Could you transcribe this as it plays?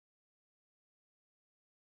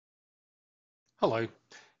Hello,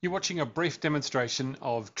 you're watching a brief demonstration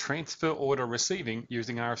of transfer order receiving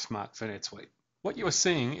using RF Smart for NetSuite. What you are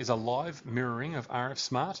seeing is a live mirroring of RF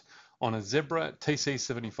Smart on a Zebra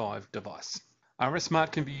TC75 device. RF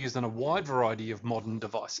Smart can be used on a wide variety of modern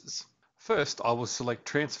devices. First, I will select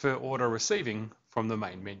Transfer Order Receiving from the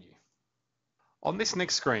main menu. On this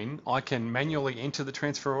next screen, I can manually enter the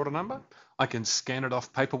transfer order number, I can scan it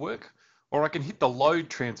off paperwork, or I can hit the Load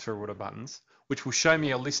Transfer Order buttons, which will show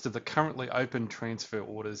me a list of the currently open transfer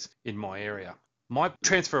orders in my area. My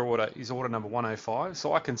transfer order is order number 105,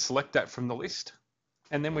 so I can select that from the list.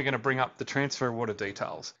 And then we're going to bring up the transfer order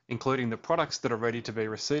details, including the products that are ready to be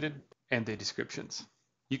receipted and their descriptions.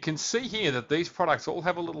 You can see here that these products all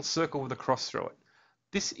have a little circle with a cross through it.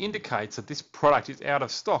 This indicates that this product is out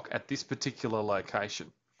of stock at this particular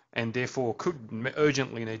location and therefore could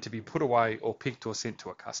urgently need to be put away or picked or sent to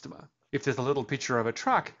a customer. If there's a little picture of a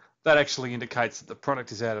truck, that actually indicates that the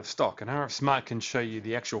product is out of stock, and RF Smart can show you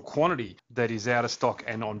the actual quantity that is out of stock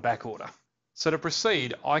and on back order. So to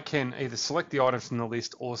proceed, I can either select the items from the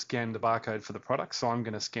list or scan the barcode for the product. So I'm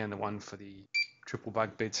going to scan the one for the triple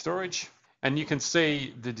bunk bed storage. And you can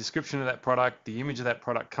see the description of that product, the image of that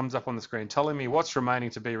product comes up on the screen telling me what's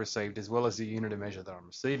remaining to be received as well as the unit of measure that I'm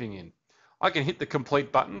receiving in. I can hit the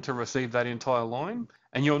complete button to receive that entire line,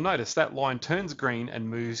 and you'll notice that line turns green and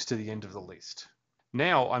moves to the end of the list.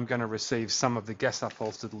 Now I'm going to receive some of the gas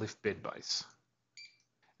upholstered lift bed base.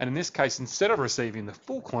 And in this case, instead of receiving the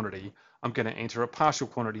full quantity, I'm going to enter a partial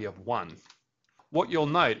quantity of 1. What you'll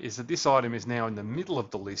note is that this item is now in the middle of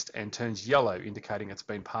the list and turns yellow, indicating it's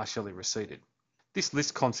been partially receipted. This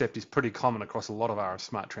list concept is pretty common across a lot of RF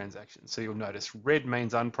Smart transactions. So you'll notice red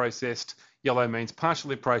means unprocessed, yellow means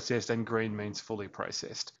partially processed, and green means fully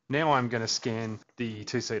processed. Now I'm going to scan the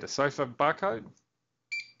two-seater sofa barcode,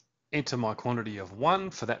 enter my quantity of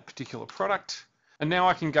 1 for that particular product, and now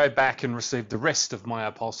I can go back and receive the rest of my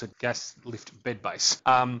upholstered gas lift bed base.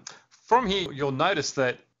 From here, you'll notice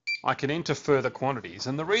that I can enter further quantities,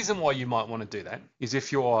 and the reason why you might want to do that is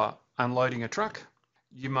if you're unloading a truck,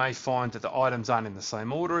 you may find that the items aren't in the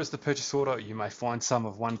same order as the purchase order. You may find some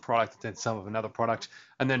of one product and then some of another product,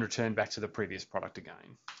 and then return back to the previous product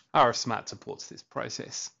again. RF Smart supports this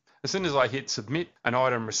process. As soon as I hit submit, an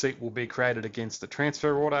item receipt will be created against the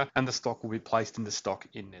transfer order and the stock will be placed into stock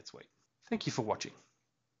in NetSuite. Thank you for watching.